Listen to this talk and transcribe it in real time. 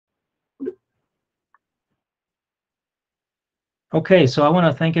Okay, so I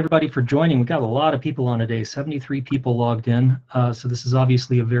want to thank everybody for joining. We've got a lot of people on today, 73 people logged in. So this is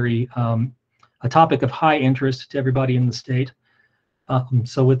obviously a topic of high interest to everybody in the state.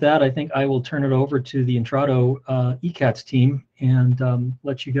 So with that, I think I will turn it over to the Intrado ECaTS team and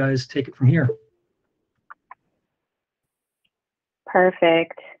let you guys take it from here.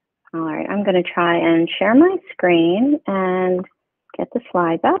 Perfect. All right, I'm going to try and share my screen and get the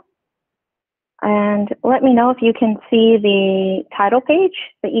slides up. And let me know if you can see the title page,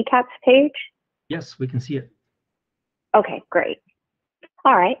 the ECaTS page. Yes, we can see it. Okay, great.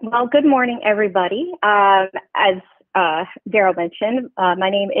 All right, well, good morning, everybody. As Daryl mentioned,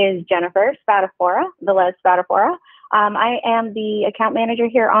 my name is Jennifer Spadafora, Velez Spadafora. I am the account manager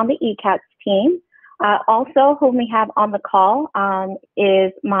here on the ECaTS team. Also, whom we have on the call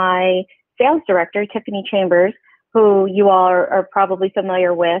is my sales director, Tiffany Chambers, who you all are probably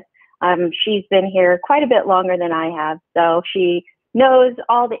familiar with. She's been here quite a bit longer than I have, so she knows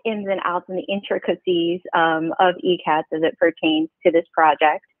all the ins and outs and the intricacies of ECaTS as it pertains to this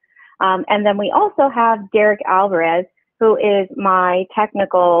project. And then we also have Derek Alvarez, who is my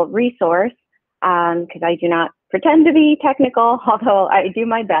technical resource, because I do not pretend to be technical, although I do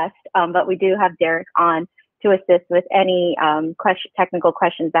my best, but we do have Derek on to assist with any technical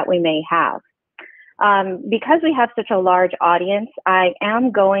questions that we may have. Because we have such a large audience, I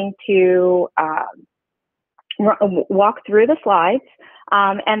am going to walk through the slides,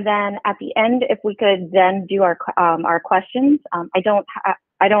 and then at the end, if we could then do our questions. I don't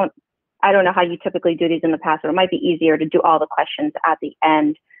know how you typically do these in the past, but it might be easier to do all the questions at the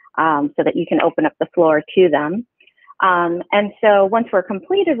end so that you can open up the floor to them. And so once we're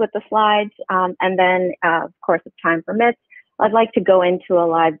completed with the slides, and then of course, if time permits, I'd like to go into a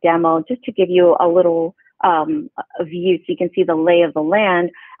live demo just to give you a little view so you can see the lay of the land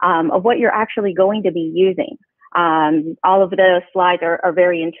of what you're actually going to be using. All of the slides are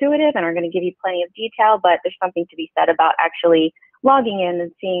very intuitive and are going to give you plenty of detail, but there's something to be said about actually logging in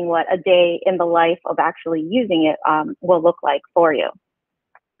and seeing what a day in the life of actually using it will look like for you.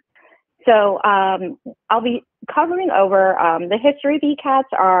 So I'll be covering over the history of ECaTS,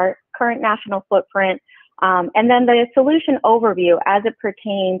 our current national footprint, and then the solution overview as it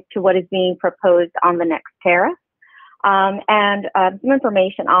pertains to what is being proposed on the next tariff, and some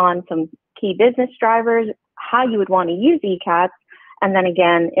information on some key business drivers, how you would want to use ECaTS, and then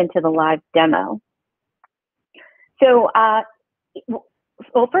again into the live demo. So,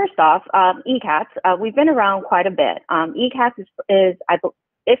 well, first off, ECaTS, we've been around quite a bit. ECaTS is,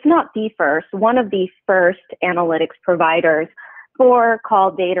 if not the first, one of the first analytics providers for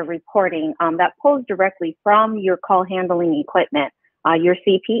call data reporting that pulls directly from your call handling equipment, your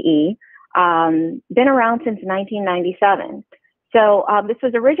CPE, been around since 1997. So this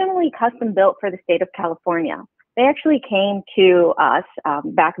was originally custom built for the state of California. They actually came to us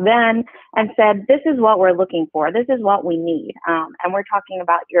back then and said, this is what we're looking for. This is what we need. And we're talking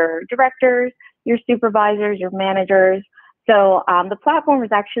about your directors, your supervisors, your managers. So the platform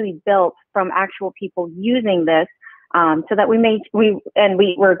was actually built from actual people using this so that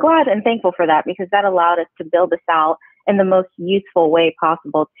we're glad and thankful for that, because that allowed us to build this out in the most useful way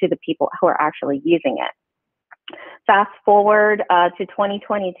possible to the people who are actually using it. Fast forward to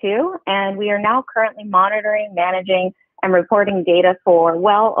 2022, and we are now currently monitoring, managing, and reporting data for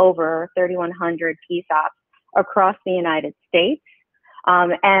well over 3,100 PSAPs across the United States.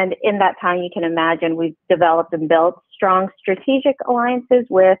 And in that time, you can imagine we've developed and built strong strategic alliances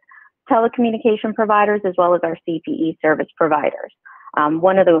with telecommunication providers as well as our CPE service providers.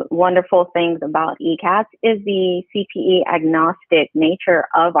 One of the wonderful things about ECaTS is the CPE agnostic nature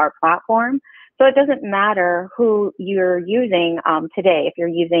of our platform. So it doesn't matter who you're using today. If you're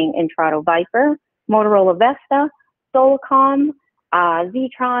using Intrado Viper, Motorola Vesta, Solacom,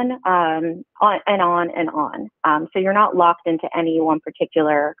 Zetron, on and on and on. So you're not locked into any one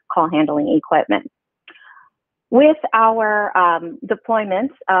particular call handling equipment. With our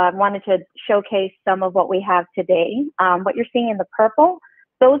deployments, wanted to showcase some of what we have today. What you're seeing in the purple,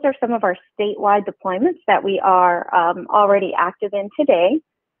 those are some of our statewide deployments that we are already active in today.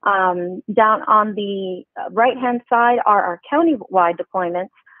 Down on the right-hand side are our county-wide deployments.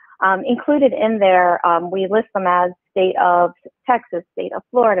 Included in there, we list them as state of Texas, state of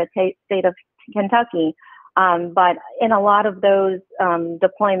Florida, state of Kentucky. But in a lot of those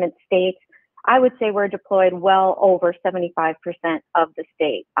deployment states, I would say we're deployed well over 75% of the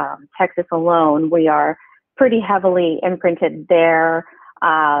state. Texas alone, we are pretty heavily imprinted there.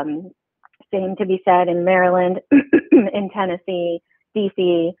 Same to be said in Maryland, in Tennessee,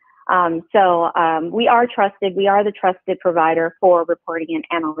 DC. So we are trusted. We are the trusted provider for reporting and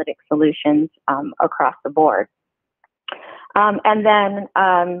analytic solutions across the board. And then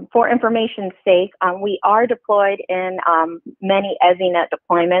for information's sake, we are deployed in many ECaTS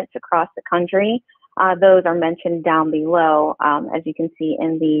deployments across the country. Those are mentioned down below, as you can see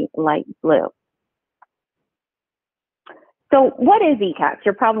in the light blue. So what is ECaTS?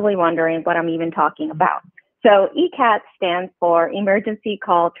 You're probably wondering what I'm even talking about. So ECaTS stands for Emergency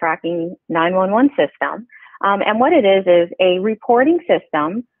Call Tracking 911 System. And what it is a reporting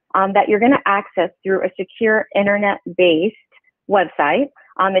system that you're going to access through a secure internet-based website.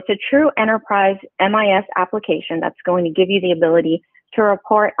 It's a true enterprise MIS application that's going to give you the ability to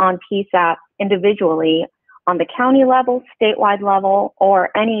report on PSAP individually on the county level, statewide level, or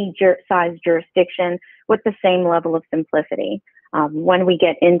any size jurisdiction with the same level of simplicity. When we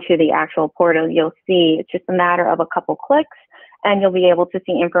get into the actual portal, you'll see it's just a matter of a couple clicks, and you'll be able to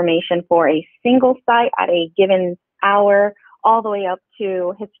see information for a single site at a given hour, all the way up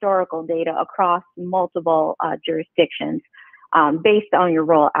to historical data across multiple jurisdictions, based on your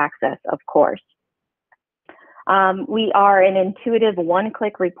role access, of course. We are an intuitive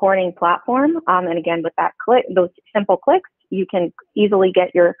one-click reporting platform. And again, with that those simple clicks, you can easily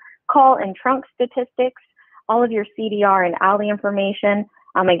get your call and trunk statistics, all of your CDR and ALI information.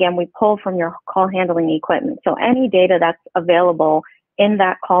 Again, we pull from your call handling equipment. So any data that's available in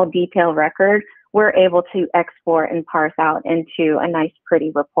that call detail record, we're able to export and parse out into a nice,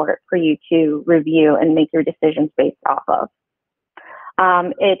 pretty report for you to review and make your decisions based off of.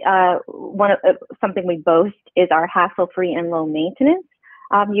 Something we boast is our hassle-free and low maintenance.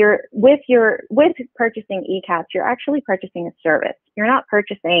 With purchasing ECaTS, you're actually purchasing a service. You're not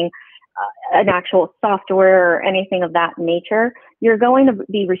purchasing an actual software or anything of that nature. You're going to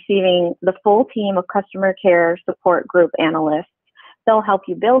be receiving the full team of customer care support group analysts. They'll help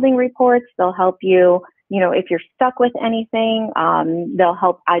you building reports. They'll help you, if you're stuck with anything, they'll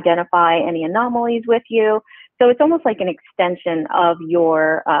help identify any anomalies with you. So it's almost like an extension of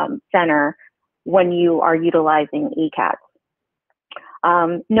your center when you are utilizing ECaTS.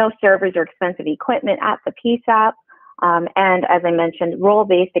 No servers or expensive equipment at the PSAP. And as I mentioned,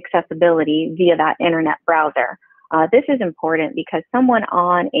 role-based accessibility via that internet browser. This is important because someone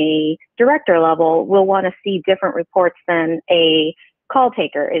on a director level will want to see different reports than a call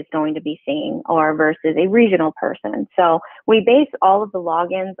taker is going to be seeing, or versus a regional person. So we base all of the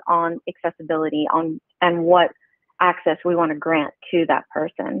logins on accessibility and what access we want to grant to that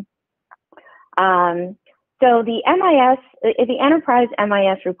person. So the enterprise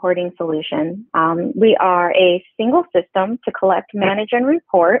MIS reporting solution, we are a single system to collect, manage, and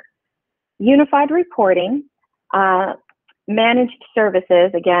report, unified reporting, managed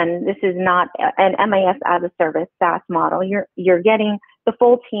services. Again, this is not an MIS as a service SaaS model. You're getting the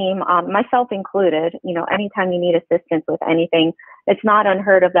full team, myself included. Anytime you need assistance with anything, it's not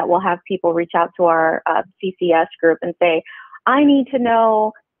unheard of that we'll have people reach out to our CCS group and say, I need to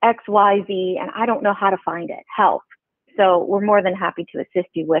know X, Y, Z, and I don't know how to find it, help. So we're more than happy to assist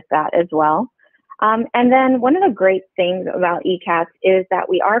you with that as well. And then one of the great things about ECaTS is that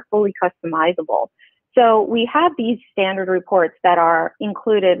we are fully customizable. So we have these standard reports that are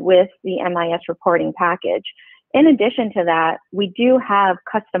included with the MIS reporting package. In addition to that, we do have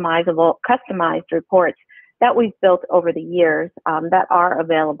customized reports that we've built over the years that are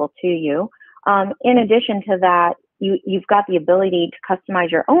available to you. In addition to that, you've got the ability to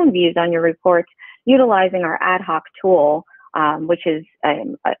customize your own views on your reports utilizing our ad hoc tool, which is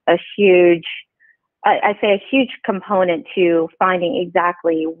a huge component to finding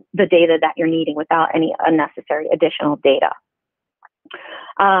exactly the data that you're needing without any unnecessary additional data.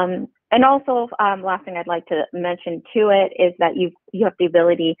 And also, last thing I'd like to mention to it is that you have the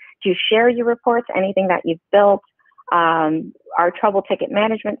ability to share your reports, anything that you've built. Our trouble ticket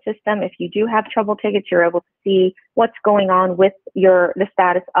management system, if you do have trouble tickets, you're able to see what's going on with the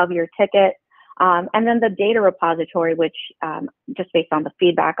status of your ticket. And then the data repository, which just based on the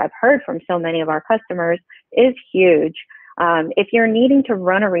feedback I've heard from so many of our customers, is huge. If you're needing to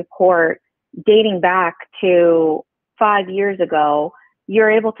run a report dating back to 5 years ago, you're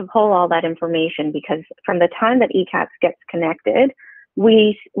able to pull all that information because from the time that ECaTS gets connected,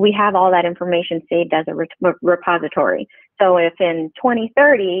 we have all that information saved as a repository. So if in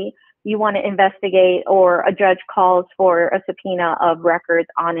 2030, you want to investigate or a judge calls for a subpoena of records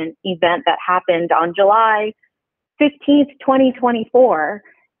on an event that happened on July 15th, 2024,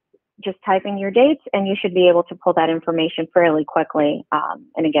 just type in your dates and you should be able to pull that information fairly quickly.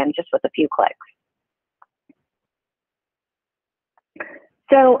 And again, just with a few clicks.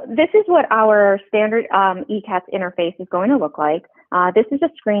 So this is what our standard ECaTS interface is going to look like. This is a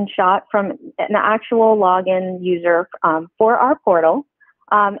screenshot from an actual login user for our portal.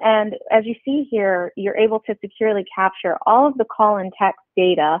 And as you see here, you're able to securely capture all of the call and text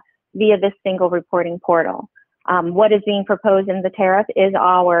data via this single reporting portal. What is being proposed in the tariff is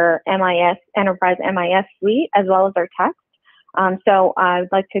our MIS, Enterprise MIS suite, as well as our text. So I'd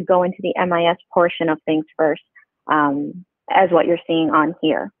like to go into the MIS portion of things first, as what you're seeing on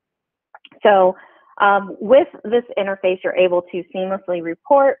here. So with this interface, you're able to seamlessly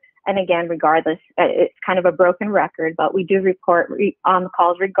report. And again, regardless, it's kind of a broken record, but we do report on the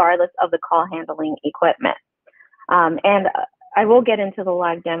calls regardless of the call handling equipment. And I will get into the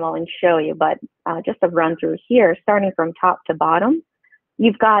live demo and show you, but just a run through here, starting from top to bottom,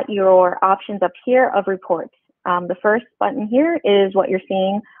 you've got your options up here of reports. The first button here is what you're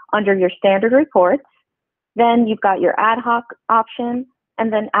seeing under your standard reports. Then you've got your ad hoc option,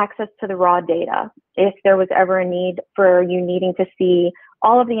 and then access to the raw data. If there was ever a need for you needing to see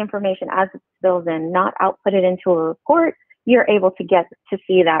all of the information as it spills in, not output it into a report, you're able to get to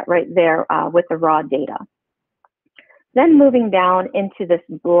see that right there with the raw data. Then moving down into this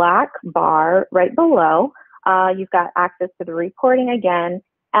black bar right below, you've got access to the reporting again.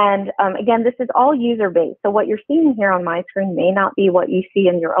 And again, this is all user-based. So what you're seeing here on my screen may not be what you see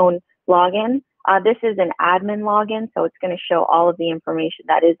in your own login. This is an admin login, so it's going to show all of the information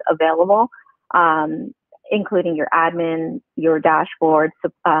that is available, including your admin, your dashboard,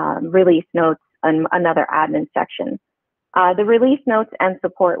 release notes, and another admin section. The release notes and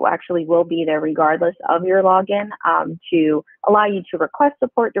support will be there regardless of your login to allow you to request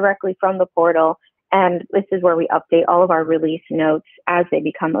support directly from the portal. And this is where we update all of our release notes as they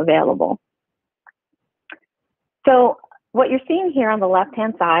become available. So what you're seeing here on the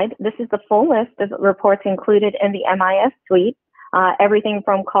left-hand side, this is the full list of reports included in the MIS suite, everything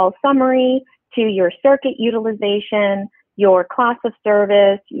from call summary to your circuit utilization, your class of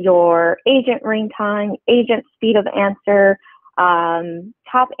service, your agent ring time, agent speed of answer,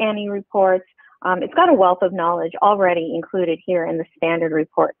 top ANI reports. It's got a wealth of knowledge already included here in the standard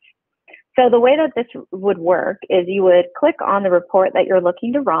reports. So the way that this would work is you would click on the report that you're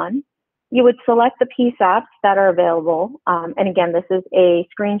looking to run. You would select the PSAPs that are available. And again, this is a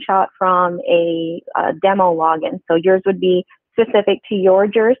screenshot from a demo login. So yours would be specific to your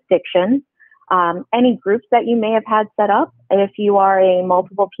jurisdiction. Any groups that you may have had set up, if you are a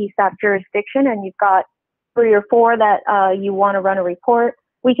multiple PSAP jurisdiction and you've got 3 or 4 that you want to run a report,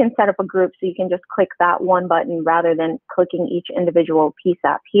 we can set up a group so you can just click that one button rather than clicking each individual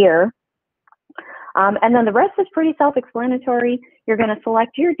PSAP here. And then the rest is pretty self-explanatory. You're going to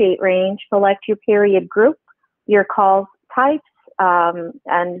select your date range, select your period group, your calls types,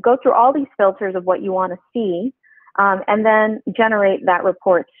 and go through all these filters of what you want to see, and then generate that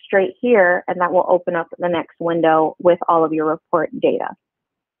report straight here, and that will open up the next window with all of your report data.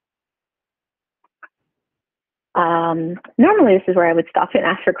 Normally this is where I would stop and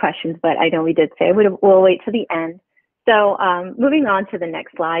ask for questions, but I know we did say we'll wait to the end. So moving on to the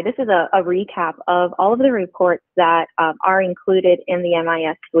next slide, this is a recap of all of the reports that are included in the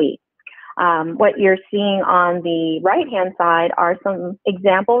MIS suite. What you're seeing on the right-hand side are some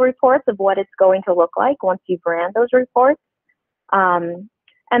example reports of what it's going to look like once you've ran those reports. And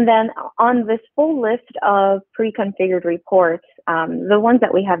then on this full list of pre-configured reports, the ones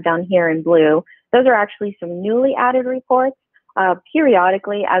that we have down here in blue, those are actually some newly added reports.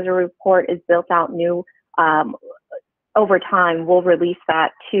 Periodically, as a report is built out new, over time, we'll release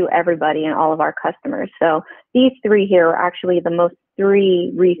that to everybody and all of our customers. So these 3 here are actually the most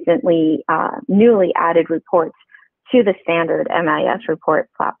 3 recently newly added reports to the standard MIS report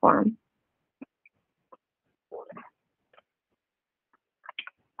platform.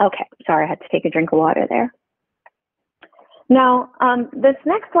 Okay, sorry, I had to take a drink of water there. Now, this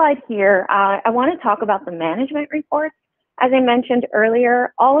next slide here, I want to talk about the management reports. As I mentioned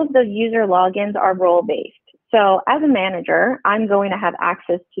earlier, all of the user logins are role-based. So as a manager, I'm going to have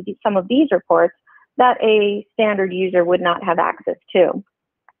access to some of these reports that a standard user would not have access to.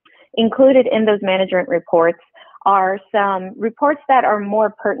 Included in those management reports are some reports that are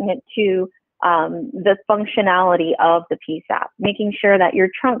more pertinent to the functionality of the PSAP, making sure that your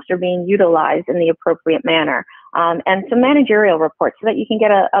trunks are being utilized in the appropriate manner, and some managerial reports so that you can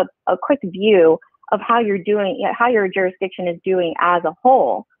get a quick view of how you're doing, how your jurisdiction is doing as a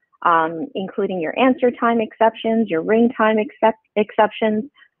whole. Including your answer time exceptions, your ring time exceptions.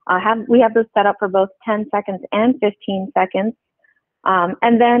 We have those set up for both 10 seconds and 15 seconds.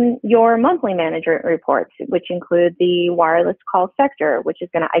 And then your monthly management reports, which include the wireless call sector, which is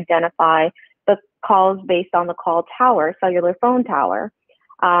going to identify the calls based on the call tower, cellular phone tower,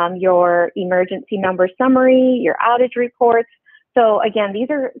 your emergency number summary, your outage reports, So again, these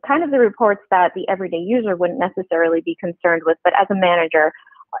are kind of the reports that the everyday user wouldn't necessarily be concerned with, but as a manager,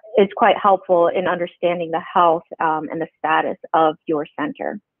 it's quite helpful in understanding the health and the status of your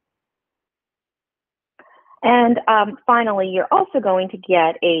center. And finally, you're also going to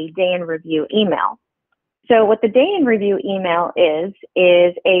get a day in review email. So what the day in review email is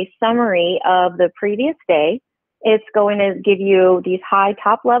a summary of the previous day. It's going to give you these high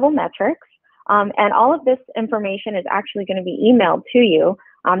top level metrics. And all of this information is actually going to be emailed to you.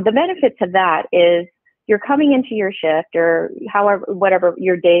 The benefit to that is you're coming into your shift or whatever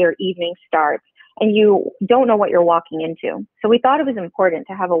your day or evening starts, and you don't know what you're walking into. So we thought it was important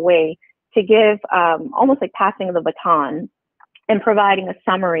to have a way to give almost like passing the baton and providing a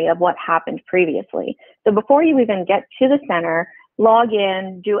summary of what happened previously. So before you even get to the center, log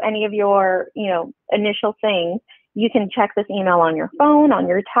in, do any of your initial things, you can check this email on your phone, on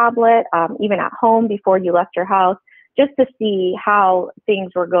your tablet, even at home before you left your house, just to see how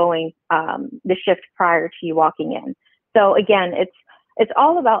things were going the shift prior to you walking in. So again, it's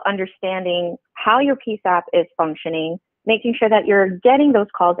all about understanding how your PSAP is functioning, making sure that you're getting those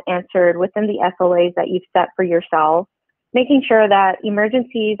calls answered within the SLAs that you've set for yourself, making sure that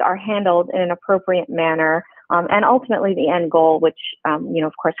emergencies are handled in an appropriate manner, and ultimately the end goal, which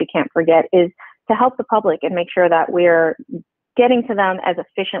of course we can't forget, is to help the public and make sure that we're getting to them as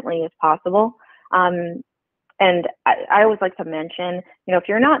efficiently as possible. And I always like to mention, if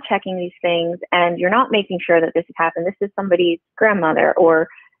you're not checking these things and you're not making sure that this has happened, this is somebody's grandmother or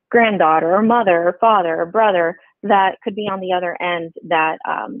granddaughter or mother or father or brother that could be on the other end that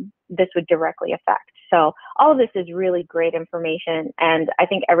this would directly affect. So all of this is really great information, and I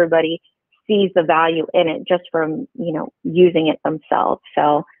think everybody sees the value in it just from using it themselves.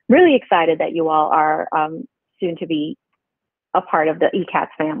 So really excited that you all are soon to be a part of the ECaTS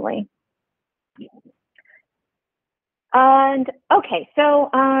family. And okay, so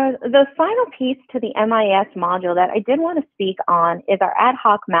the final piece to the MIS module that I did want to speak on is our ad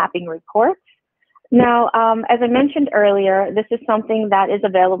hoc mapping reports. Now, as I mentioned earlier, this is something that is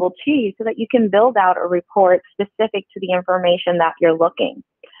available to you so that you can build out a report specific to the information that you're looking.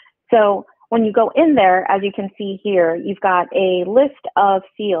 So when you go in there, as you can see here, you've got a list of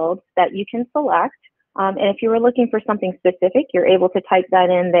fields that you can select. And if you were looking for something specific, you're able to type that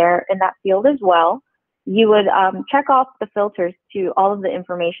in there in that field as well. You would check off the filters to all of the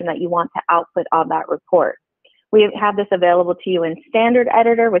information that you want to output on that report. We have this available to you in standard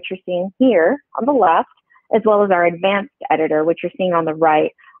editor, which you're seeing here on the left, as well as our advanced editor, which you're seeing on the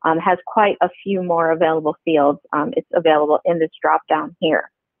right, has quite a few more available fields. It's available in this drop down here.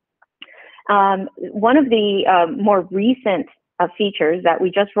 One of the more recent features that we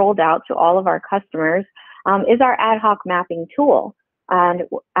just rolled out to all of our customers is our ad hoc mapping tool. And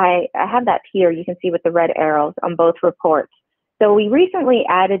I have that here, you can see with the red arrows on both reports. So we recently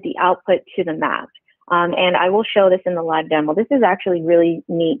added the output to the map. And I will show this in the live demo. This is actually really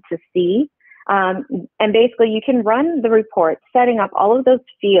neat to see. And basically you can run the report setting up all of those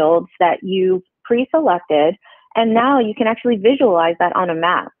fields that you've pre-selected. And now you can actually visualize that on a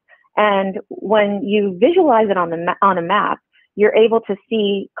map. And when you visualize it on a map, you're able to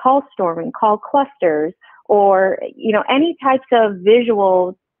see call storming, call clusters, or any types of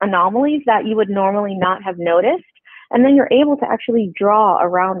visual anomalies that you would normally not have noticed. And then you're able to actually draw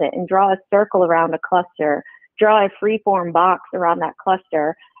around it and draw a circle around a cluster, draw a freeform box around that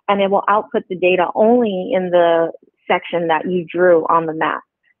cluster, and it will output the data only in the section that you drew on the map.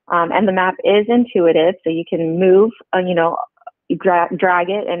 And the map is intuitive, so you can move, drag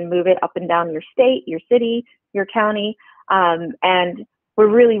it and move it up and down your state, your city, your county. And we're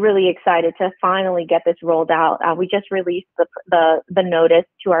really, really excited to finally get this rolled out. We just released the notice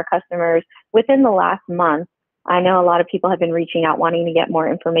to our customers within the last month. I know a lot of people have been reaching out wanting to get more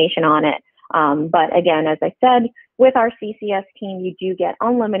information on it. But again, as I said, with our CCS team, you do get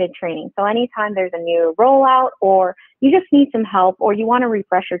unlimited training. So anytime there's a new rollout or you just need some help or you want a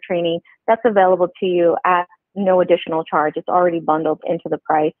refresher training, that's available to you at no additional charge. It's already bundled into the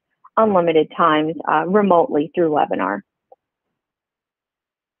price, unlimited times remotely through webinar.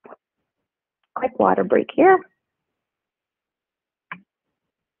 Quick water break here.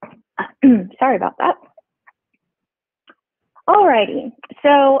 Sorry about that. Alrighty,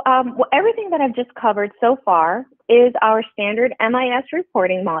 so everything that I've just covered so far is our standard MIS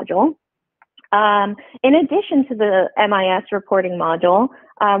reporting module. In addition to the MIS reporting module,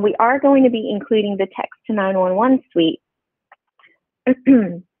 we are going to be including the text to 911 suite.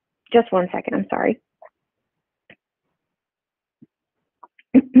 Just one second, I'm sorry.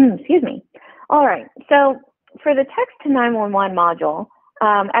 Excuse me. All right, so for the text to 911 module,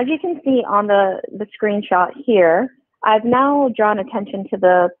 as you can see on the screenshot here, I've now drawn attention to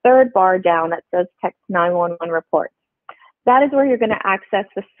the third bar down that says Text 911 reports. That is where you're going to access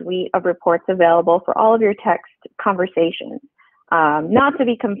the suite of reports available for all of your text conversations, not to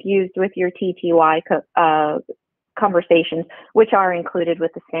be confused with your TTY conversations, which are included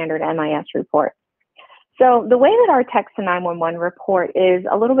with the standard MIS report. So the way that our Text to 911 report is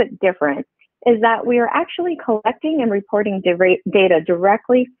a little bit different is that we are actually collecting and reporting data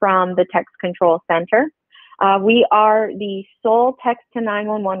directly from the Text Control Center. We are the sole Text to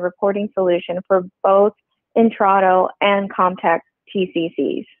 911 reporting solution for both Intrado and Comtech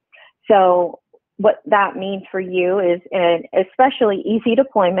TCCs. So what that means for you is an especially easy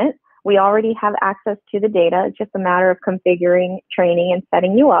deployment. We already have access to the data. It's just a matter of configuring, training, and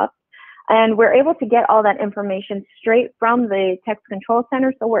setting you up. And we're able to get all that information straight from the Text Control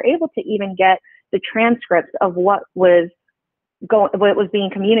Center. So we're able to even get the transcripts of what was being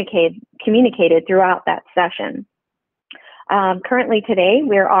communicated throughout that session. Currently today,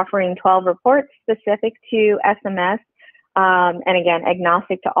 we're offering 12 reports specific to SMS, and again,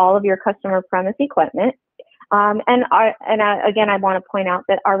 agnostic to all of your customer premise equipment. Again, I want to point out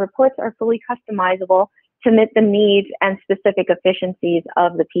that our reports are fully customizable to meet the needs and specific efficiencies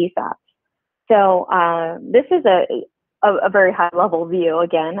of the PSAPs. So this is a very high level view,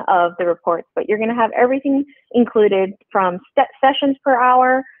 again, of the reports, but you're going to have everything included from sessions per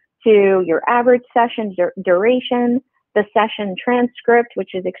hour to your average session duration, the session transcript,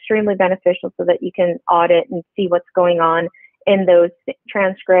 which is extremely beneficial so that you can audit and see what's going on in those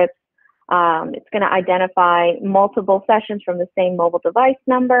transcripts. It's going to identify multiple sessions from the same mobile device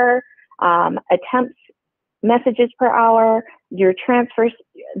number, attempts, messages per hour, your transfers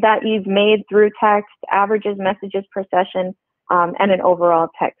that you've made through text, averages, messages per session, and an overall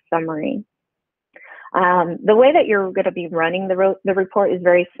text summary. The way that you're going to be running the report is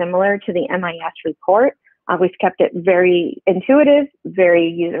very similar to the MIS report. We've kept it very intuitive, very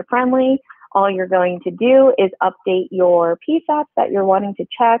user-friendly. All you're going to do is update your PSAPs that you're wanting to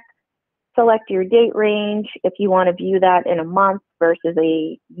check, select your date range if you want to view that in a month versus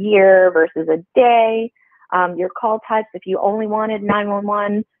a year versus a day, your call types if you only wanted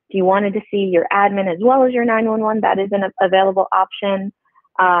 911, if you wanted to see your admin as well as your 911, that is an available option,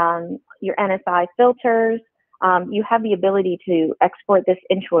 your NSI filters. You have the ability to export this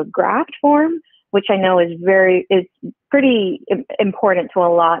into a graft form, which I know is pretty important to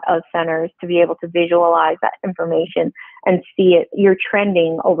a lot of centers to be able to visualize that information and see it, you're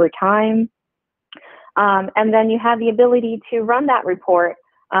trending over time. And then you have the ability to run that report.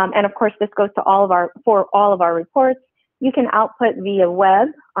 And of course, this goes to for all of our reports. You can output via web,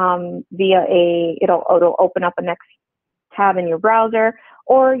 it'll open up a next tab in your browser,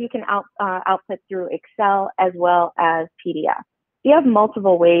 or you can output through Excel as well as PDF. You have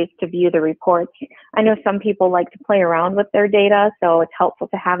multiple ways to view the reports. I know some people like to play around with their data, so it's helpful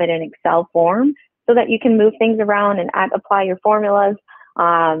to have it in Excel form so that you can move things around and apply your formulas.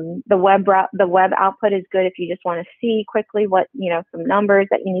 The web output is good if you just want to see quickly some numbers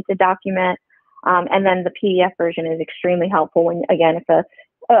that you need to document. And then the PDF version is extremely helpful when, again, if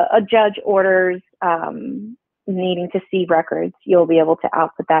a judge orders needing to see records, you'll be able to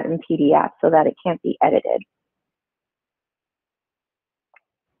output that in PDF so that it can't be edited.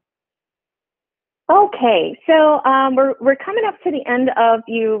 Okay, so we're coming up to the end of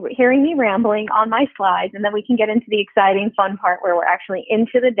you hearing me rambling on my slides, and then we can get into the exciting, fun part where we're actually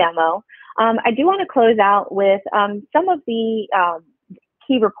into the demo. I do want to close out with some of the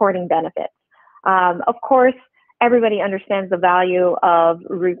key reporting benefits. Of course, everybody understands the value of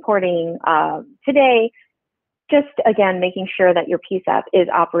reporting today. Just, again, making sure that your PSAP is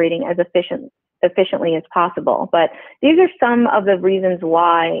operating as efficiently as possible. But these are some of the reasons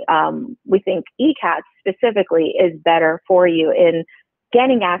why we think ECaTS specifically is better for you in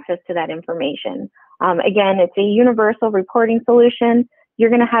getting access to that information. Again, it's a universal reporting solution. You're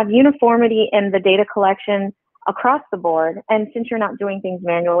going to have uniformity in the data collection across the board. And since you're not doing things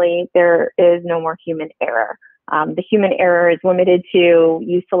manually, there is no more human error. The human error is limited to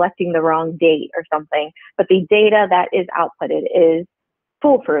you selecting the wrong date or something, but the data that is outputted is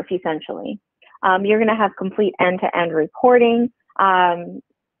foolproof, essentially. You're going to have complete end-to-end reporting.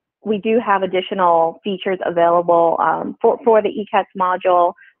 We do have additional features available for the ECaTS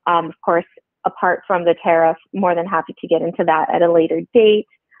module. Of course, apart from the tariff, more than happy to get into that at a later date.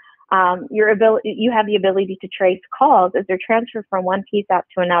 You have the ability to trace calls as they're transferred from one PSAP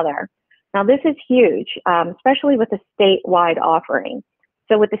to another. Now, this is huge, especially with a statewide offering.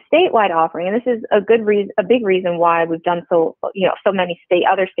 So with the statewide offering, and this is a big reason why we've done so many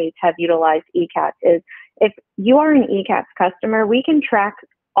other states have utilized ECaTS, is if you are an ECaTS customer, we can track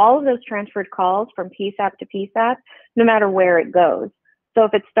all of those transferred calls from PSAP to PSAP, no matter where it goes. So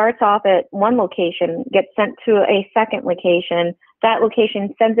if it starts off at one location, gets sent to a second location, that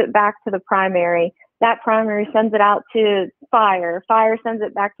location sends it back to the primary, that primary sends it out to fire, fire sends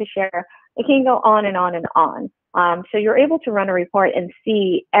it back to sheriff. It can go on and on and on. So you're able to run a report and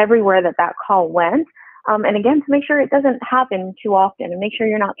see everywhere that that call went. And again, to make sure it doesn't happen too often and make sure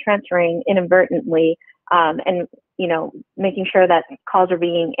you're not transferring inadvertently, and, you know, making sure that calls are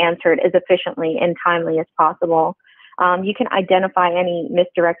being answered as efficiently and timely as possible. You can identify any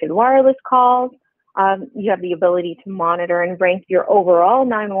misdirected wireless calls. You have the ability to monitor and rank your overall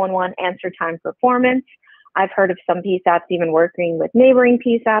 911 answer time performance. I've heard of some PSAPs even working with neighboring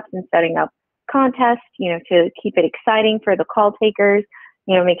PSAPs and setting up contests, you know, to keep it exciting for the call takers,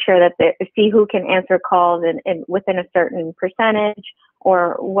 you know, make sure that they see who can answer calls and within a certain percentage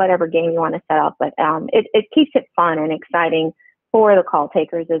or whatever game you want to set up. But it keeps it fun and exciting for the call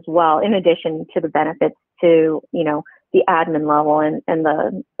takers as well, in addition to the benefits to, you know, the admin level and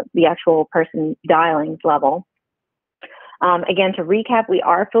the actual person dialing's level. Again, to recap, we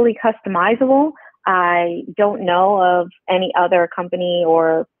are fully customizable. I don't know of any other company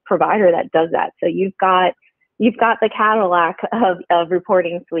or provider that does that. So you've got the Cadillac of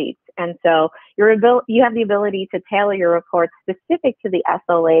reporting suites. And so you have the ability to tailor your reports specific to the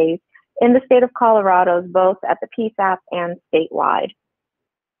SLAs in the state of Colorado, both at the PSAP and statewide.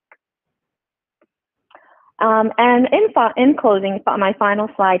 And in closing, my final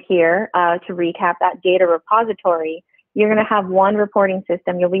slide here, to recap that data repository, you're going to have one reporting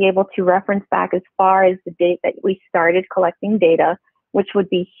system. You'll be able to reference back as far as the date that we started collecting data, which would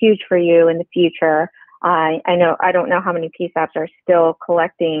be huge for you in the future. I don't know how many PSAPs are still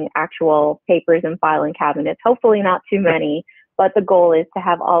collecting actual papers and filing cabinets. Hopefully not too many, but the goal is to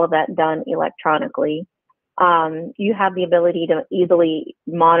have all of that done electronically. You have the ability to easily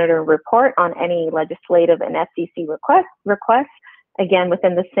monitor and report on any legislative and FCC requests, again,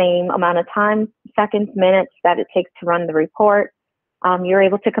 within the same amount of time, seconds, minutes that it takes to run the report. You're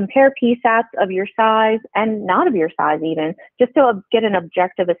able to compare PSAPs of your size and not of your size even, just to get an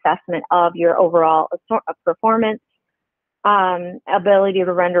objective assessment of your overall performance, ability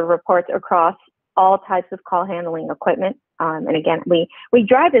to render reports across all types of call handling equipment. And again, we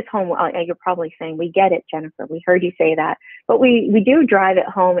drive this home. You're probably saying, we get it, Jennifer. We heard you say that. But we do drive it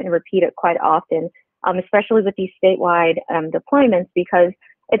home and repeat it quite often, especially with these statewide deployments, because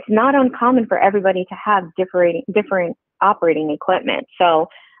it's not uncommon for everybody to have different operating equipment. So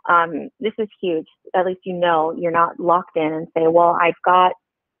this is huge. At least you know you're not locked in and say, well, I've got,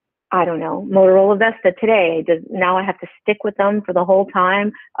 I don't know, Motorola Vesta today. Now I have to stick with them for the whole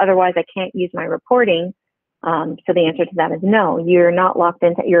time? Otherwise, I can't use my reporting. So the answer to that is no. You're not locked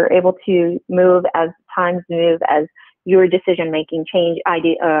into. You're able to move as times move, as your decision-making change,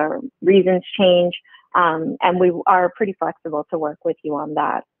 reasons change, and we are pretty flexible to work with you on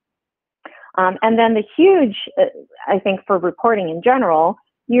that. And then the huge, I think, for reporting in general,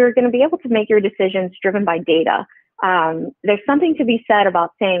 you're going to be able to make your decisions driven by data. There's something to be said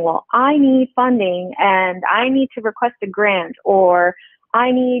about saying, well, I need funding and I need to request a grant, or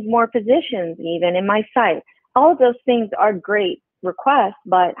I need more positions even in my site. All of those things are great requests,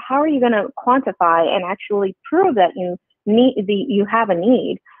 but how are you going to quantify and actually prove that you have a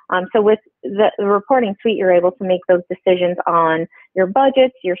need? So with the reporting suite, you're able to make those decisions on your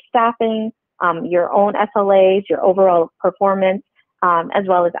budgets, your staffing, your own SLAs, your overall performance, as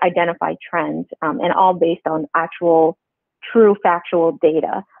well as identify trends, and all based on actual true factual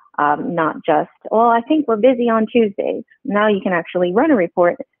data, not just, well, I think we're busy on Tuesdays. Now you can actually run a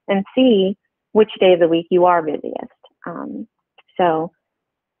report and see which day of the week you are busiest. So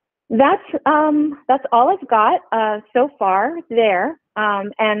that's all I've got so far there.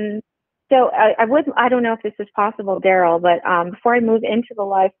 And so I don't know if this is possible, Daryl, but before I move into the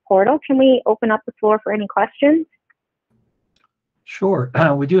live portal, can we open up the floor for any questions? Sure.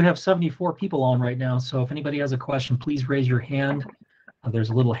 We do have 74 people on right now, so if anybody has a question, please raise your hand. There's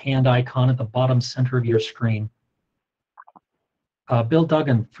a little hand icon at the bottom center of your screen. Bill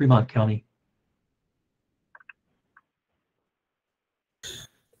Duggan, Fremont County.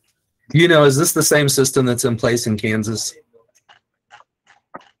 You know, is this the same system that's in place in Kansas?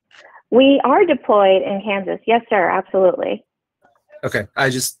 We are deployed in Kansas. Yes, sir. Absolutely. Okay.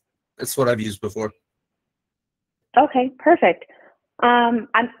 It's what I've used before. Okay, perfect. You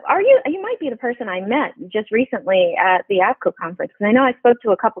might be the person I met just recently at the APCO conference, because I know I spoke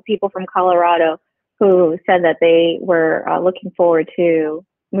to a couple people from Colorado who said that they were looking forward to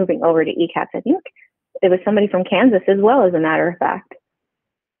moving over to ECaTS. I think it was somebody from Kansas as well, as a matter of fact.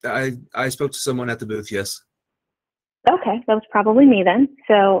 I spoke to someone at the booth, yes. Okay, that was probably me then.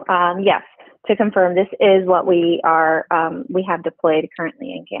 So yes, to confirm, this is what we have deployed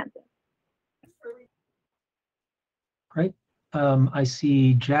currently in Kansas. Great. I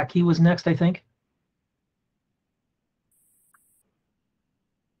see Jackie was next, I think.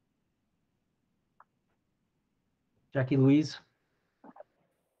 Jackie Louise.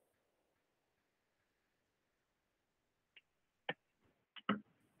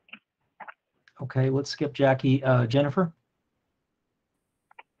 Okay, let's skip Jackie. Jennifer.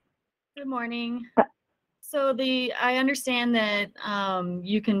 Good morning. So I understand that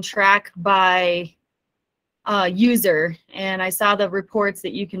you can track by user, and I saw the reports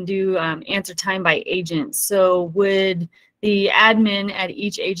that you can do answer time by agent. So would the admin at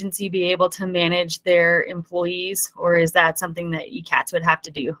each agency be able to manage their employees, or is that something that ECaTS would have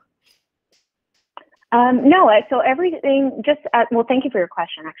to do? No, so everything well, thank you for your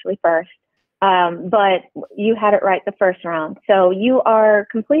question actually first. But you had it right the first round. So you are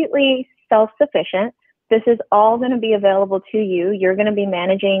completely self-sufficient. This is all going to be available to you. You're going to be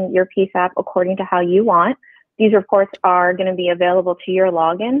managing your PSAP according to how you want. These reports are going to be available to your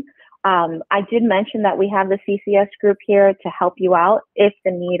login. I did mention that we have the CCS group here to help you out if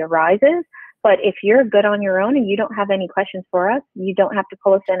the need arises. But if you're good on your own and you don't have any questions for us, you don't have to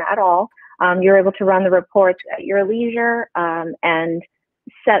pull us in at all. You're able to run the reports at your leisure and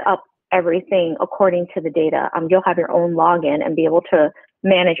set up everything according to the data. You'll have your own login and be able to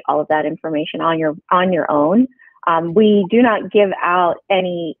manage all of that information on your own. We do not give out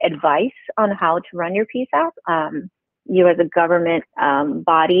any advice on how to run your PSAP. You as a government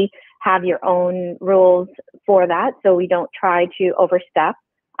body have your own rules for that, so we don't try to overstep.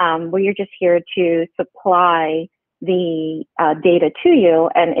 We're just here to supply the data to you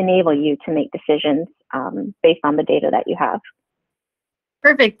and enable you to make decisions based on the data that you have.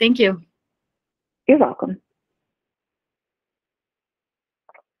 Perfect, thank you. You're welcome.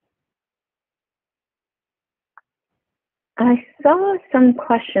 I saw some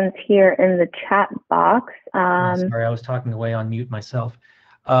questions here in the chat box. Sorry, I was talking away on mute myself.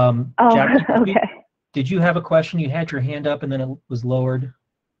 Oh, Jackie, okay. Did you have a question? You had your hand up and then it was lowered.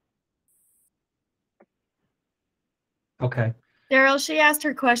 Okay. Daryl, she asked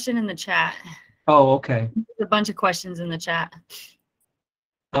her question in the chat. Oh, okay. There's a bunch of questions in the chat.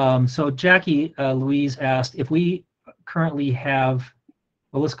 So Jackie Louise asked if we currently have,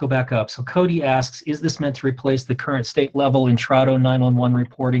 well, let's go back up. So Cody asks, is this meant to replace the current state level Intrado 911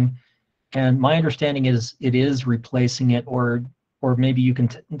 reporting? And my understanding is it is replacing it, or maybe you can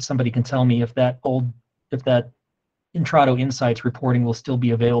somebody can tell me if that Intrado Insights reporting will still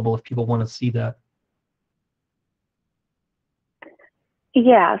be available if people want to see that.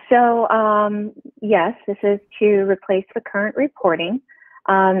 Yeah, so yes, this is to replace the current reporting.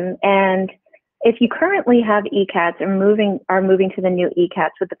 And if you currently have ECaTS and are moving to the new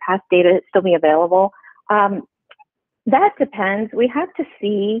ECaTS, would the past data still be available? That depends. We have to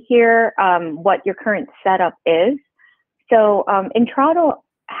see here what your current setup is. So Intrado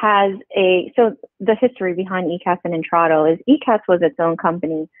has so the history behind ECaTS and Intrado is ECaTS was its own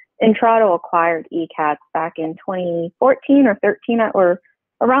company. Intrado acquired ECaTS back in 2014 or 13 or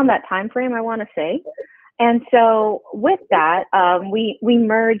around that time frame, I want to say. And so with that, we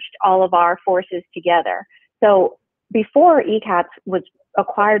merged all of our forces together. So before ECaTS was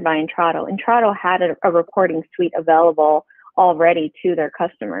acquired by Intrado, Intrado had a reporting suite available already to their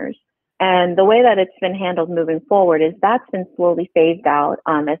customers. And the way that it's been handled moving forward is that's been slowly phased out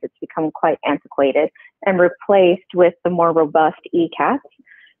as it's become quite antiquated and replaced with the more robust ECaTS.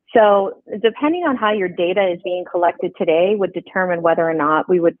 So depending on how your data is being collected today would determine whether or not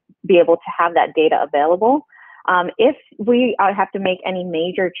we would be able to have that data available. If we have to make any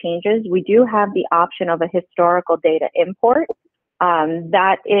major changes, we do have the option of a historical data import.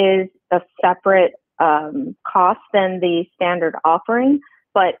 That is a separate cost than the standard offering,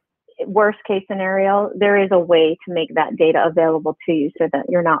 but worst case scenario, there is a way to make that data available to you so that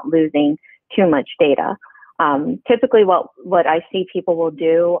you're not losing too much data. Typically what I see people will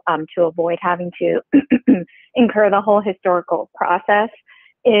do to avoid having to incur the whole historical process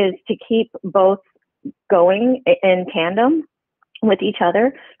is to keep both going in tandem with each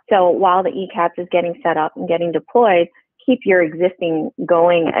other. So while the ECaTS is getting set up and getting deployed, keep your existing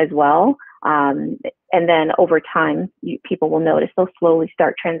going as well. And then over time, people will notice they'll slowly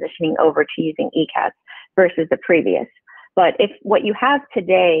start transitioning over to using ECaTS versus the previous. But if what you have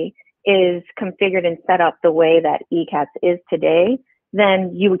today is configured and set up the way that ECaTS is today,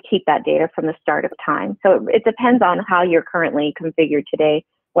 then you would keep that data from the start of time. So it depends on how you're currently configured today,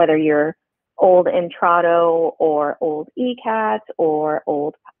 whether you're old Intrado or old ECaTS or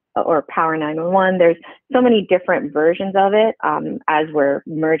old or Power 911. There's so many different versions of it as we're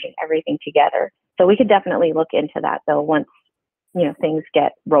merging everything together. So we could definitely look into that though once things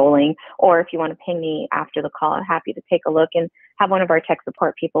get rolling. Or if you want to ping me after the call, I'm happy to take a look and have one of our tech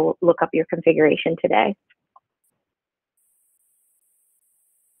support people look up your configuration today.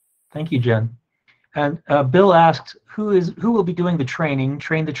 Thank you, Jen. And Bill asked, who will be doing the training?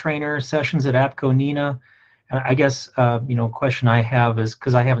 Train the trainer sessions at APCO NINA. I guess question I have is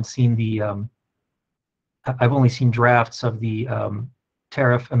because I haven't seen the I've only seen drafts of the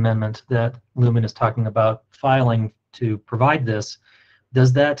tariff amendment that Lumen is talking about filing to provide this.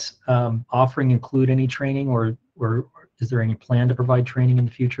 Does that offering include any training, or is there any plan to provide training in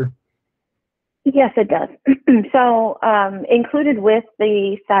the future? Yes, it does. So included with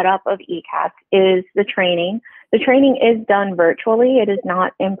the setup of ECaTS is the training. The training is done virtually. It is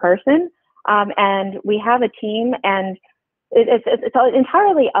not in person. And we have a team, and it's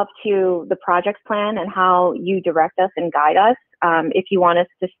entirely up to the project plan and how you direct us and guide us. If you want us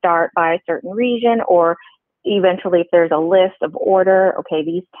to start by a certain region, or eventually if there's a list of order, okay,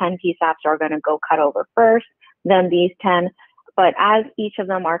 these 10 PSAPs are going to go cut over first, then these 10. But as each of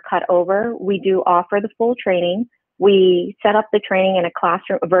them are cut over, we do offer the full training. We set up the training in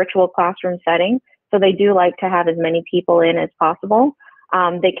a virtual classroom setting. So they do like to have as many people in as possible.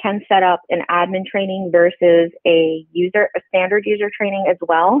 They can set up an admin training versus a standard user training as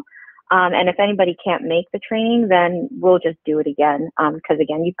well. And if anybody can't make the training, then we'll just do it again. Because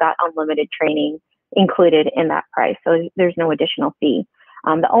again, you've got unlimited training included in that price. So there's no additional fee.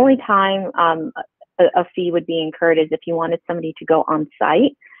 The only time a fee would be incurred is if you wanted somebody to go on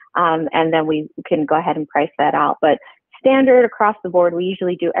site, and then we can go ahead and price that out. But standard across the board, we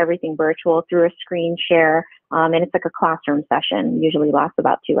usually do everything virtual through a screen share, and it's like a classroom session, usually lasts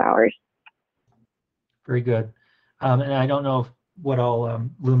about 2 hours. Very good. And I don't know what all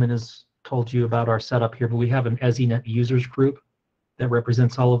Lumen has told you about our setup here, but we have an ECaTS users group that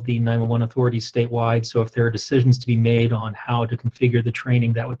represents all of the 911 authorities statewide. So if there are decisions to be made on how to configure the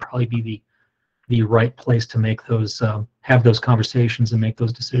training, that would probably be the right place to make those, have those conversations and make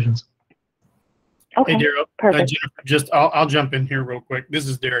those decisions. Okay, hey, Daryl, perfect. Jennifer, I'll jump in here real quick. This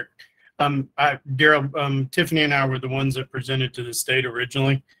is Derek. Daryl, Tiffany and I were the ones that presented to the state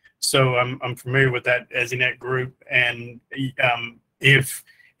originally, so I'm familiar with that ECaTS group. And if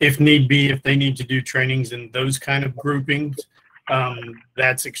need be, if they need to do trainings in those kind of groupings,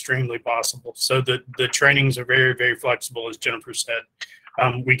 that's extremely possible. So the trainings are very, very flexible, as Jennifer said.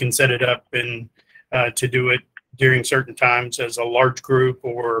 We can set it up and to do it during certain times as a large group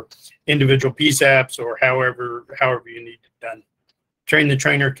or individual PSAPs, or however you need it done. Train the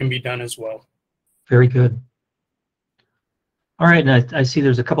trainer can be done as well. Very good. All right, and I see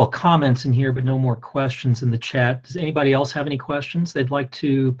there's a couple of comments in here, but no more questions in the chat. Does anybody else have any questions they'd like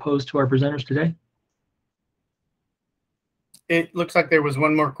to pose to our presenters today? It looks like there was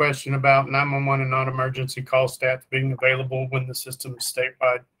one more question about 911 and non-emergency call stats being available when the system is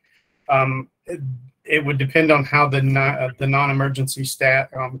statewide. It would depend on how the non-emergency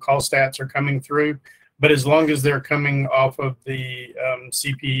call stats are coming through, but as long as they're coming off of the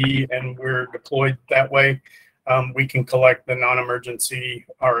CPE and we're deployed that way, we can collect the non-emergency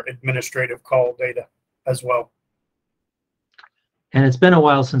or administrative call data as well. And it's been a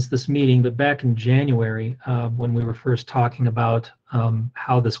while since this meeting, but back in January, when we were first talking about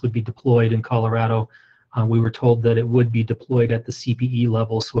how this would be deployed in Colorado, we were told that it would be deployed at the CPE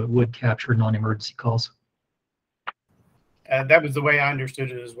level, so it would capture non-emergency calls. That was the way I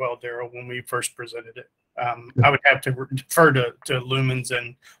understood it as well, Daryl, when we first presented it. I would have to defer to Lumens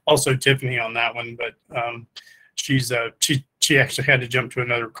and also Tiffany on that one, but she actually had to jump to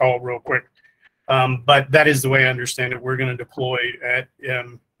another call real quick. But that is the way I understand it. We're going to deploy at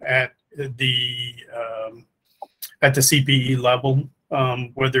the CPE level,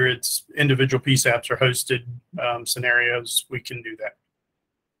 whether it's individual PSAPs or hosted scenarios. We can do that.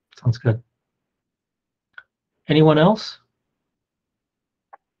 Sounds good. Anyone else?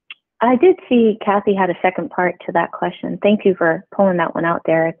 I did see Kathy had a second part to that question. Thank you for pulling that one out,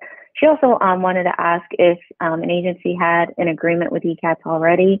 Derek. She also wanted to ask if an agency had an agreement with ECaTS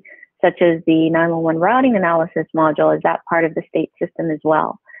already, such as the 911 routing analysis module. Is that part of the state system as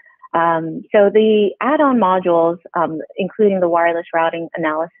well? So the add-on modules, including the wireless routing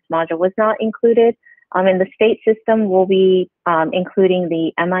analysis module, was not included. In the state system, we'll be including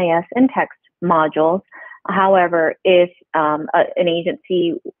the MIS and text modules. However, if an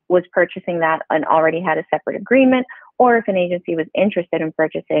agency was purchasing that and already had a separate agreement, or if an agency was interested in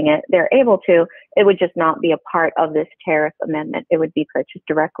purchasing it, they're able to, it would just not be a part of this tariff amendment. It would be purchased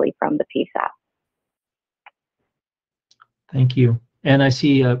directly from the PSAP. Thank you. And I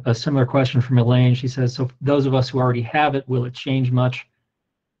see a similar question from Elaine. She says, so for those of us who already have it, will it change much?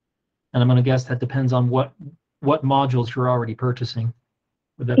 And I'm going to guess that depends on what modules you're already purchasing.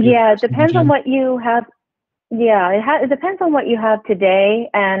 Would that be Yeah, it depends on what you have. Yeah, it depends on what you have today.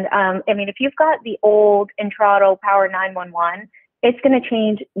 And I mean, if you've got the old Intrado Power 911, it's going to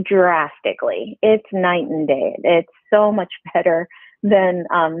change drastically. It's night and day. It's so much better than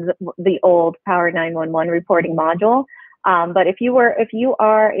the old Power 911 reporting module. But if you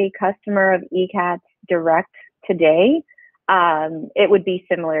are a customer of ECaTS Direct today, it would be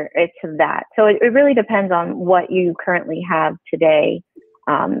similar to that. So it really depends on what you currently have today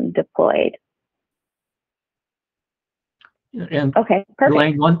deployed. And okay, perfect.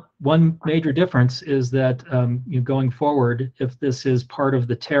 Elaine, one major difference is that going forward, if this is part of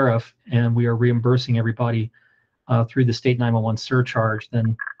the tariff and we are reimbursing everybody through the state 911 surcharge,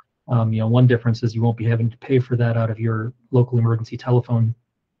 then one difference is you won't be having to pay for that out of your local emergency telephone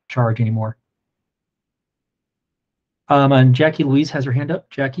charge anymore. And Jackie Louise has her hand up.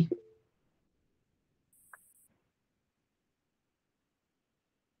 Jackie.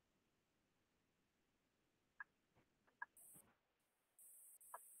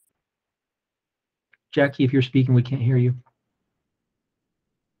 Jackie, if you're speaking, we can't hear you.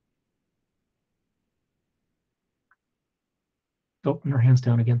 Oh, and her hand's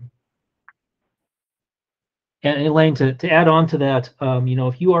down again. And Elaine, to add on to that,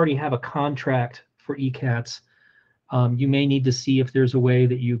 if you already have a contract for ECaTS, you may need to see if there's a way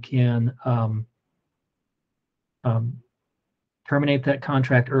that you can terminate that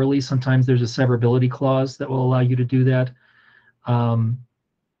contract early. Sometimes there's a severability clause that will allow you to do that.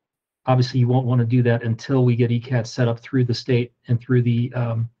 Obviously, you won't want to do that until we get ECaTS set up through the state and through the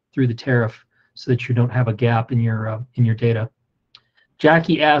tariff, so that you don't have a gap in your data.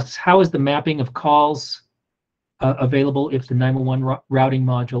 Jackie asks, how is the mapping of calls available if the 911 routing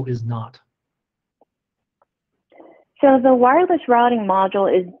module is not? So the wireless routing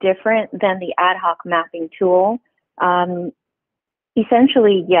module is different than the ad hoc mapping tool.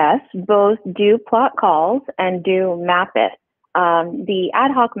 Essentially, yes, both do plot calls and do map it. The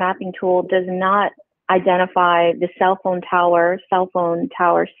ad hoc mapping tool does not identify the cell phone tower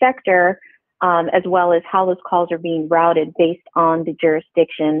sector, as well as how those calls are being routed based on the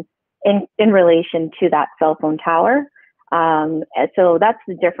jurisdiction in relation to that cell phone tower. So that's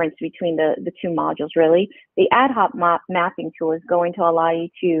the difference between the two modules, really. The ad hoc mapping tool is going to allow you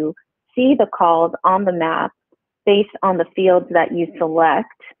to see the calls on the map based on the fields that you select,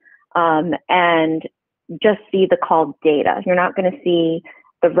 and just see the call data. You're not going to see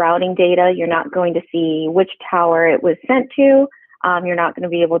the routing data. You're not going to see which tower it was sent to. You're not going to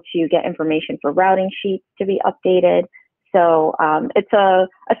be able to get information for routing sheets to be updated. So it's a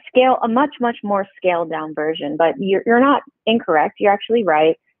much more scaled down version, but you're not incorrect. You're actually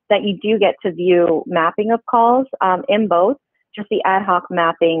right that you do get to view mapping of calls in both. Just the ad hoc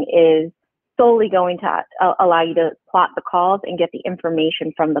mapping is solely going to allow you to plot the calls and get the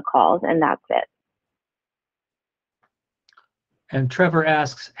information from the calls, and that's it. And Trevor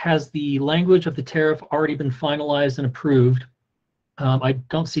asks, has the language of the tariff already been finalized and approved? I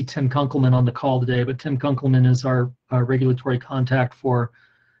don't see Tim Kunkelman on the call today, but Tim Kunkelman is our regulatory contact for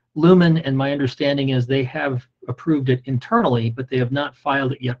Lumen, and my understanding is they have approved it internally, but they have not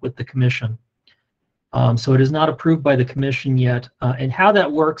filed it yet with the commission. So it is not approved by the commission yet. And how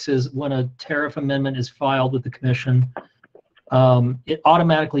that works is when a tariff amendment is filed with the commission, it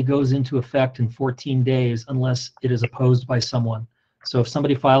automatically goes into effect in 14 days unless it is opposed by someone. So if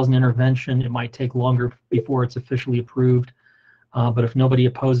somebody files an intervention, it might take longer before it's officially approved. But if nobody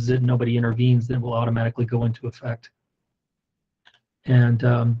opposes it and nobody intervenes, then it will automatically go into effect. And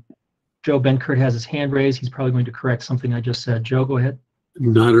Joe Benkert has his hand raised. He's probably going to correct something I just said. Joe, go ahead.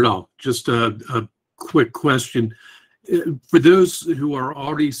 Not at all. Just a quick question. For those who are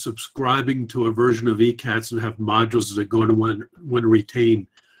already subscribing to a version of ECaTS and have modules that are going to want to retain,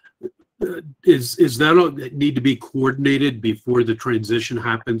 is that need to be coordinated before the transition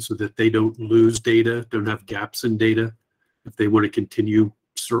happens so that they don't lose data, don't have gaps in data, if they want to continue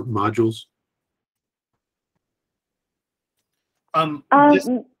certain modules?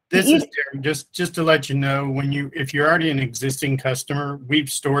 This is Terry. Just to let you know, if you're already an existing customer,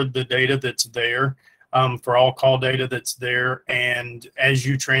 we've stored the data that's there for all call data that's there. And as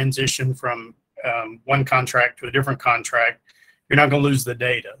you transition from one contract to a different contract, you're not going to lose the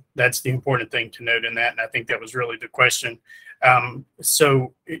data. That's the important thing to note in that. And I think that was really the question.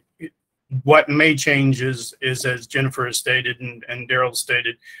 What may change is as Jennifer has stated and Daryl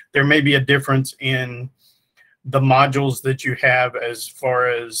stated, there may be a difference in the modules that you have as far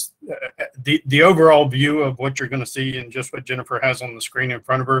as the overall view of what you're going to see, and just what Jennifer has on the screen in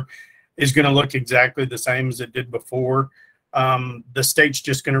front of her is going to look exactly the same as it did before. The state's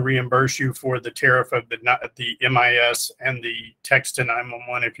just going to reimburse you for the tariff of the MIS and the text to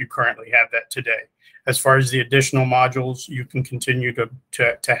 911 if you currently have that today. As far as the additional modules, you can continue to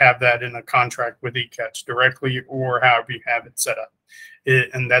have that in a contract with ECaTS directly, or however you have it set up.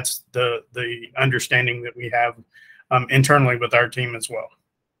 And that's the understanding that we have internally with our team as well.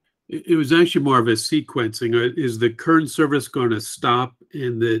 It was actually more of a sequencing. Is the current service going to stop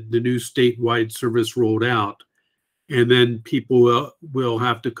and the new statewide service rolled out, and then people will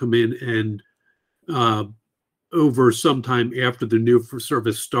have to come in and over sometime after the new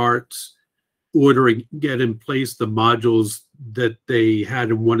service starts, get in place the modules that they had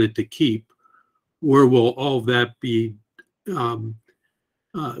and wanted to keep, or will all of that be kind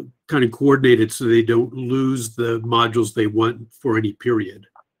of coordinated so they don't lose the modules they want for any period?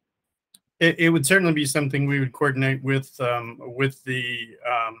 It would certainly be something we would coordinate with the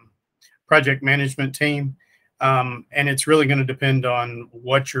project management team, and it's really going to depend on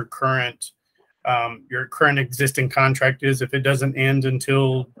what your current existing contract is. If it doesn't end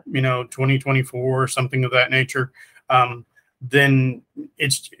until 2024 or something of that nature, then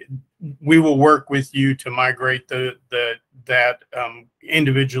we will work with you to migrate that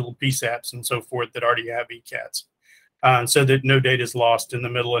individual PSAPs and so forth that already have ECaTS, so that no data is lost in the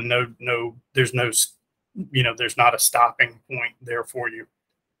middle, and there's not a stopping point there for you.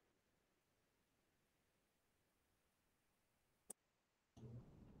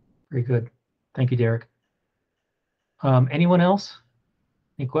 Very good. Thank you, Derek. Anyone else?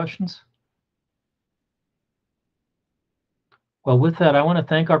 Any questions? Well, with that, I want to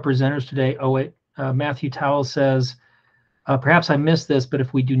thank our presenters today. Oh, wait, Matthew Towell says, perhaps I missed this, but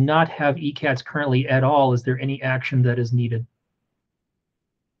if we do not have ECaTS currently at all, is there any action that is needed?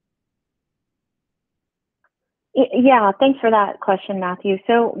 Yeah, thanks for that question, Matthew.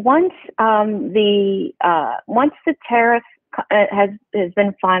 So once the tariff has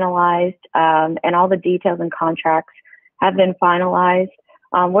been finalized and all the details and contracts have been finalized,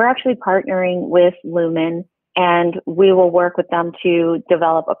 we're actually partnering with Lumen, and we will work with them to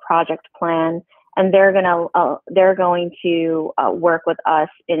develop a project plan. And they're going to work with us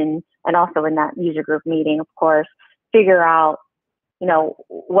and also in that user group meeting, of course, figure out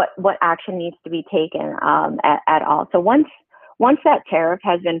what action needs to be taken at all. So once that tariff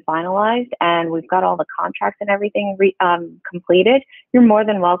has been finalized and we've got all the contracts and everything completed, you're more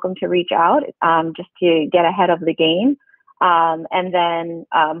than welcome to reach out just to get ahead of the game.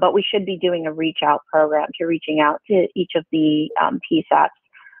 But we should be doing a reach out program to reaching out to each of the PSAPs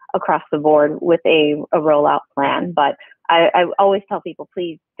across the board with a rollout plan. But I always tell people,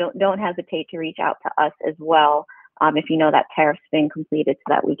 please don't hesitate to reach out to us as well if you know that tariff's been completed,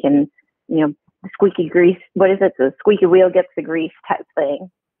 so that we can, the squeaky grease, what is it? The squeaky wheel gets the grease type thing.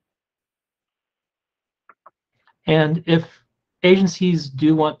 And if agencies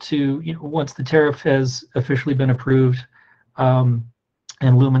do want to, once the tariff has officially been approved,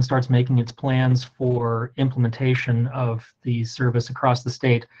 and Lumen starts making its plans for implementation of the service across the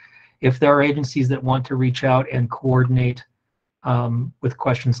state, if there are agencies that want to reach out and coordinate with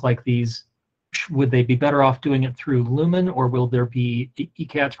questions like these, would they be better off doing it through Lumen, or will there be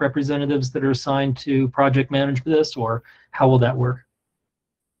ECaTS representatives that are assigned to project manage this, or how will that work?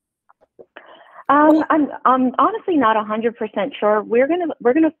 I'm honestly not 100% sure. We're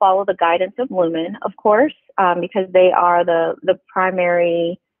gonna follow the guidance of Lumen, of course, because they are the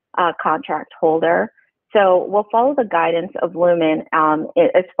primary contract holder. So we'll follow the guidance of Lumen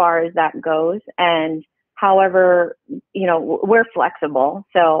as far as that goes. And however, we're flexible.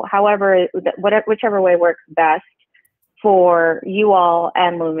 So whichever way works best for you all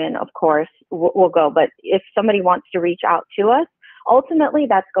and Lumen, of course, we'll go. But if somebody wants to reach out to us, ultimately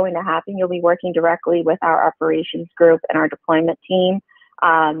that's going to happen. You'll be working directly with our operations group and our deployment team.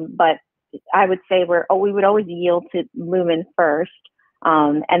 But I would say we would always yield to Lumen first,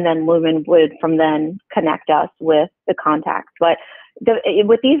 and then Lumen would from then connect us with the contacts. But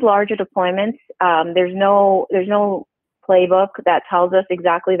with these larger deployments, there's no playbook that tells us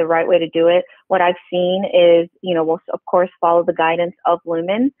exactly the right way to do it. What I've seen is, we'll of course follow the guidance of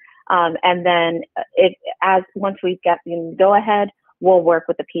Lumen, and then once we get the go ahead, we'll work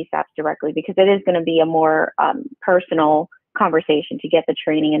with the PSAPs directly, because it is going to be a more personal conversation to get the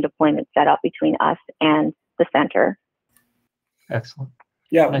training and deployment set up between us and the center. Excellent.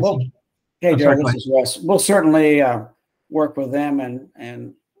 Yeah. Well, hey, Derek, this is Russ. We'll certainly work with them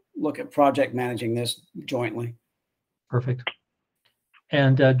and look at project managing this jointly. Perfect.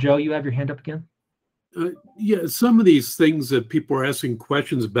 And Joe, you have your hand up again? Yeah, some of these things that people are asking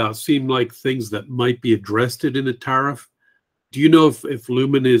questions about seem like things that might be addressed in a tariff. Do you know if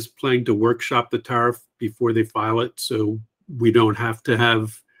Lumen is planning to workshop the tariff before they file it, so we don't have to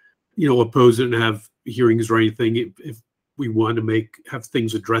have, oppose it and have hearings or anything if we want to have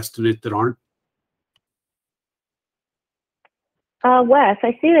things addressed in it that aren't? Wes,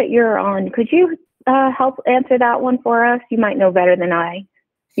 I see that you're on. Could you help answer that one for us? You might know better than I.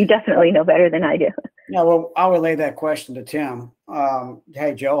 You definitely know better than I do. Yeah, well, I'll relay that question to Tim.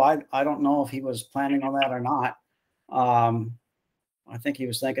 Hey, Joe, I don't know if he was planning on that or not. I think he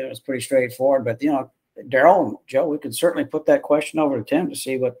was thinking it was pretty straightforward, but Daryl and Joe, we could certainly put that question over to Tim to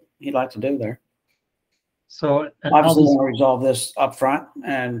see what he'd like to do there. So obviously, we'll resolve this up front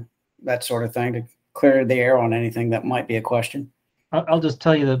and that sort of thing to clear the air on anything that might be a question. I'll just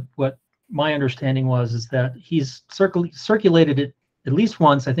tell you that what my understanding is that he's circulated it at least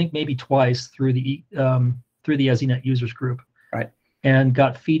once, I think maybe twice, through the ECaTS users group, right? And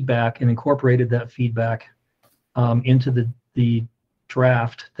got feedback and incorporated that feedback into the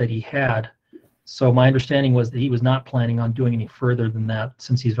draft that he had. So my understanding was that he was not planning on doing any further than that,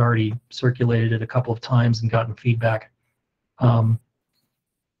 since he's already circulated it a couple of times and gotten feedback. I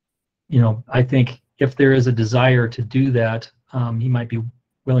think if there is a desire to do that, he might be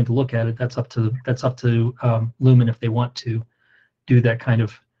willing to look at it. That's up to Lumen if they want to do that kind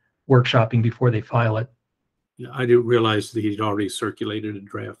of workshopping before they file it. Yeah, I didn't realize that he'd already circulated a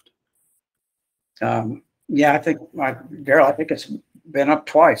draft. Yeah, I think, Daryl, I think it's been up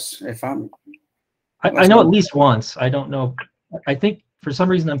twice. I know at least once. I don't know. I think for some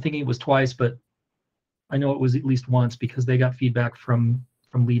reason I'm thinking it was twice, but I know it was at least once because they got feedback from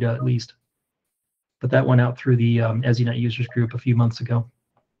LIDA at least. But that went out through the ECaTS users group a few months ago.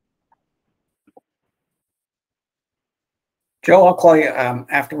 Joe, I'll call you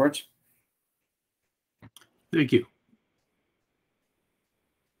afterwards. Thank you.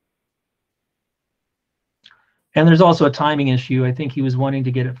 And there's also a timing issue. I think he was wanting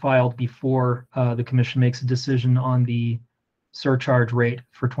to get it filed before the commission makes a decision on the surcharge rate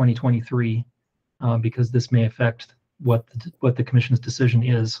for 2023, because this may affect what the commission's decision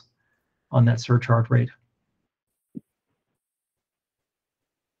is on that surcharge rate.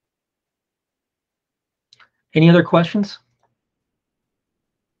 Any other questions?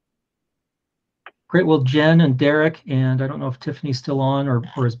 Great. Well, Jen and Derek, and I don't know if Tiffany's still on or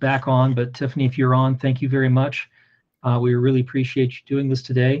is back on, but Tiffany, if you're on, thank you very much. We really appreciate you doing this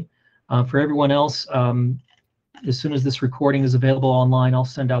today. For everyone else, as soon as this recording is available online, I'll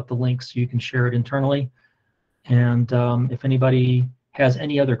send out the link so you can share it internally. And if anybody has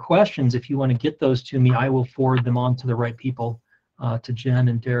any other questions, if you want to get those to me, I will forward them on to the right people, to Jen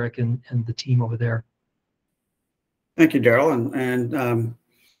and Derek and the team over there. Thank you, Daryl. And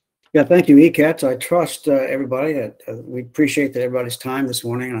yeah, thank you, ECaTS. I trust everybody. We appreciate everybody's time this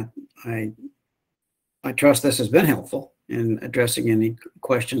morning. I trust this has been helpful in addressing any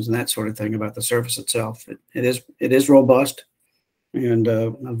questions and that sort of thing about the service itself. It is robust and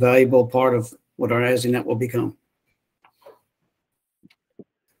a valuable part of what our ECaTS will become.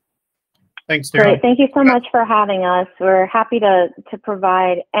 Thanks, Daryl. Great. Thank you so much for having us. We're happy to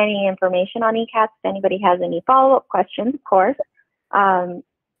provide any information on ECaTS. If anybody has any follow-up questions, of course.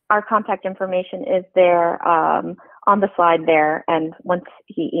 Our contact information is there on the slide there. And once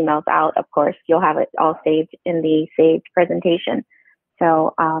he emails out, of course, you'll have it all saved in the saved presentation.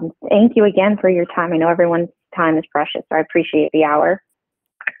 So thank you again for your time. I know everyone's time is precious, so I appreciate the hour.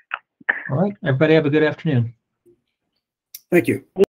 All right. Everybody have a good afternoon. Thank you.